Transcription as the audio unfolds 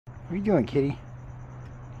What are you doing, kitty?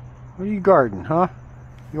 What are you guarding, huh?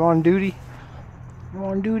 You on duty? You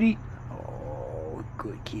on duty? Oh,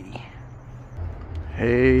 good kitty.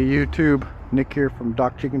 Hey YouTube, Nick here from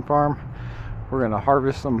Doc Chicken Farm. We're gonna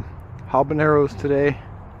harvest some habaneros today.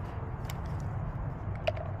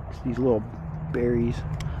 It's these little berries,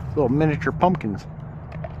 little miniature pumpkins.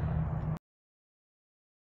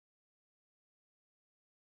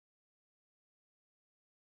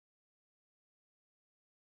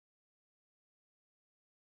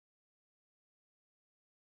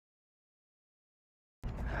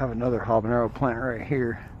 I have another habanero plant right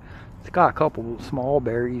here. It's got a couple small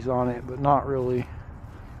berries on it, but not really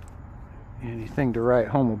anything to write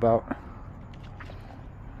home about.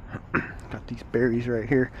 Got these berries right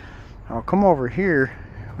here. Now come over here.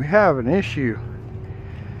 We have an issue.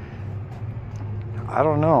 I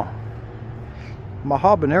don't know. My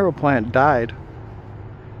habanero plant died.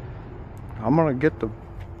 I'm gonna get the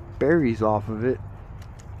berries off of it.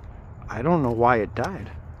 I don't know why it died.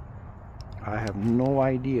 I have no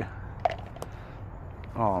idea.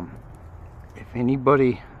 If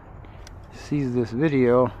anybody sees this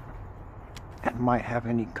video and might have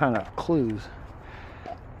any kind of clues,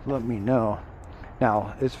 let me know.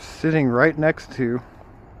 Now, it's sitting right next to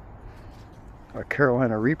a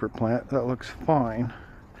Carolina Reaper plant that looks fine.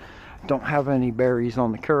 Don't have any berries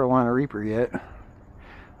on the Carolina Reaper yet.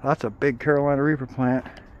 That's a big Carolina Reaper plant.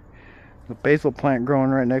 The basil plant growing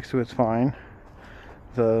right next to it's fine.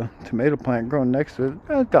 The tomato plant growing next to it,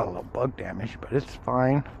 it's got a little bug damage, but it's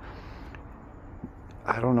fine.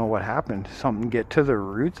 I don't know what happened. Something get to the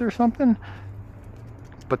roots or something?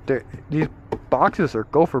 But these boxes are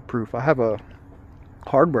gopher proof. I have a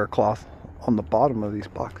hardware cloth on the bottom of these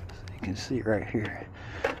boxes. You can see right here.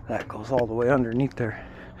 That goes all the way underneath there.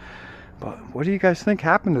 But what do you guys think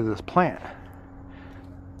happened to this plant?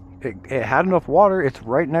 It had enough water. It's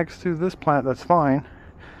right next to this plant that's fine.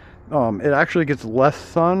 It actually gets less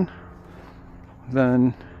sun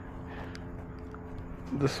than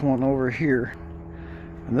this one over here.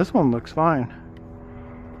 And this one looks fine.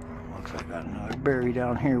 Looks like I got another berry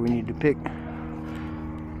down here we need to pick. But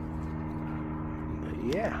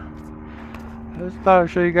yeah. I just thought I'd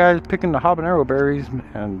show you guys picking the habanero berries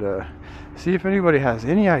and see if anybody has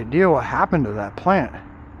any idea what happened to that plant.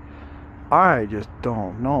 I just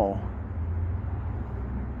don't know.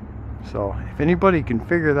 So if anybody can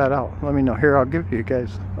figure that out, let me know. Here, I'll give you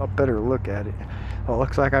guys a better look at it. Oh,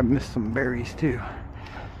 looks like I missed some berries too.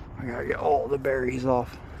 I gotta get all the berries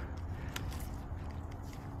off.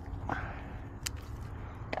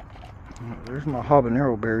 There's my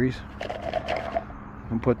habanero berries.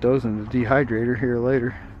 I'll put those in the dehydrator here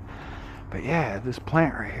later. But yeah, this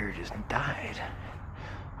plant right here just died.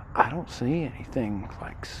 I don't see anything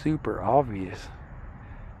like super obvious.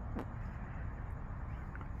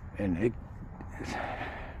 And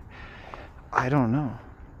I don't know.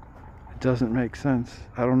 It doesn't make sense.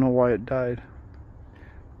 I don't know why it died.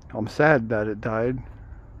 I'm sad that it died.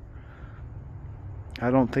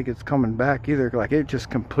 I don't think it's coming back either. Like, it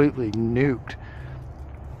just completely nuked.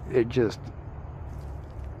 It just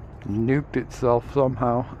nuked itself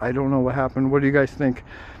somehow. I don't know what happened. What do you guys think?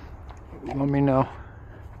 Let me know.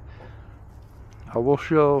 I will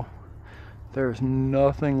show there's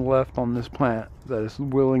nothing left on this plant that is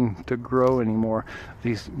willing to grow anymore.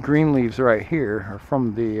 These green leaves right here are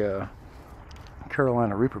from the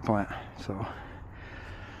Carolina Reaper plant. So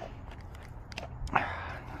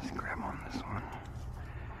let's grab on this one.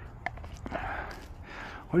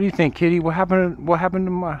 What do you think, kitty? What happened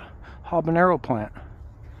to my habanero plant?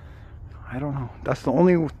 I don't know. That's the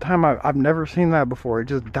only time I've never seen that before. It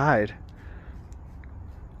just died.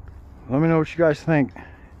 Let me know what you guys think.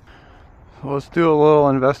 So let's do a little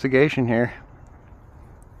investigation here.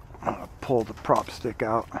 I'm gonna pull the prop stick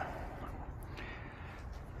out.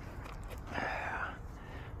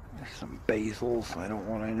 There's some basils. I don't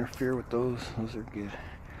want to interfere with those. Those are good.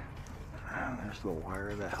 There's the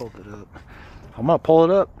wire that held it up. I'm gonna pull it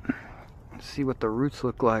up and see what the roots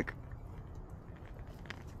look like.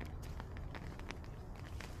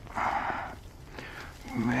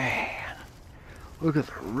 Man, look at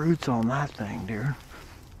the roots on that thing, dude.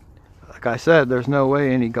 Like I said, there's no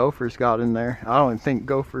way any gophers got in there. I don't even think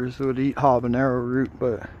gophers would eat habanero root,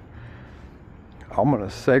 but I'm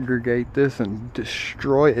gonna segregate this and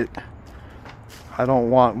destroy it. I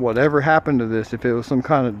don't want whatever happened to this. If it was some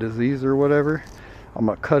kind of disease or whatever, I'm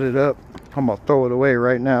gonna cut it up. I'm gonna throw it away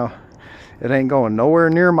right now. It ain't going nowhere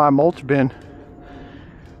near my mulch bin.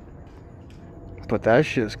 But that's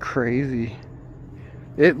just crazy.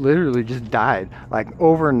 It literally just died like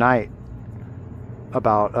overnight.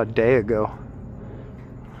 About a day ago.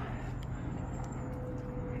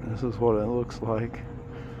 This is what it looks like.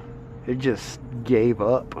 It just gave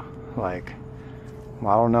up. Like,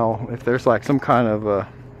 I don't know if there's like some kind of a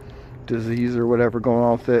disease or whatever going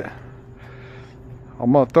on with it.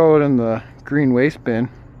 I'm gonna throw it in the green waste bin.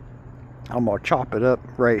 I'm gonna chop it up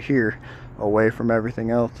right here away from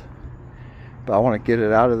everything else, but I want to get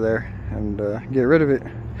it out of there and get rid of it.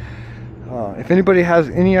 If anybody has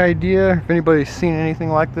any idea, if anybody's seen anything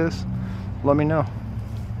like this, let me know.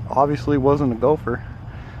 Obviously wasn't a gopher.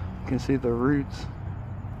 You can see the roots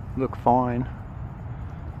look fine.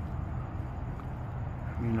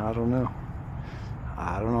 I mean, I don't know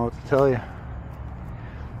what to tell you.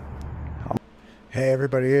 Hey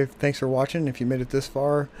everybody, thanks for watching. If you made it this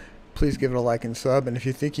far, please give it a like and sub, and if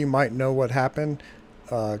you think you might know what happened,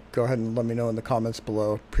 go ahead and let me know in the comments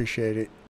below. Appreciate it.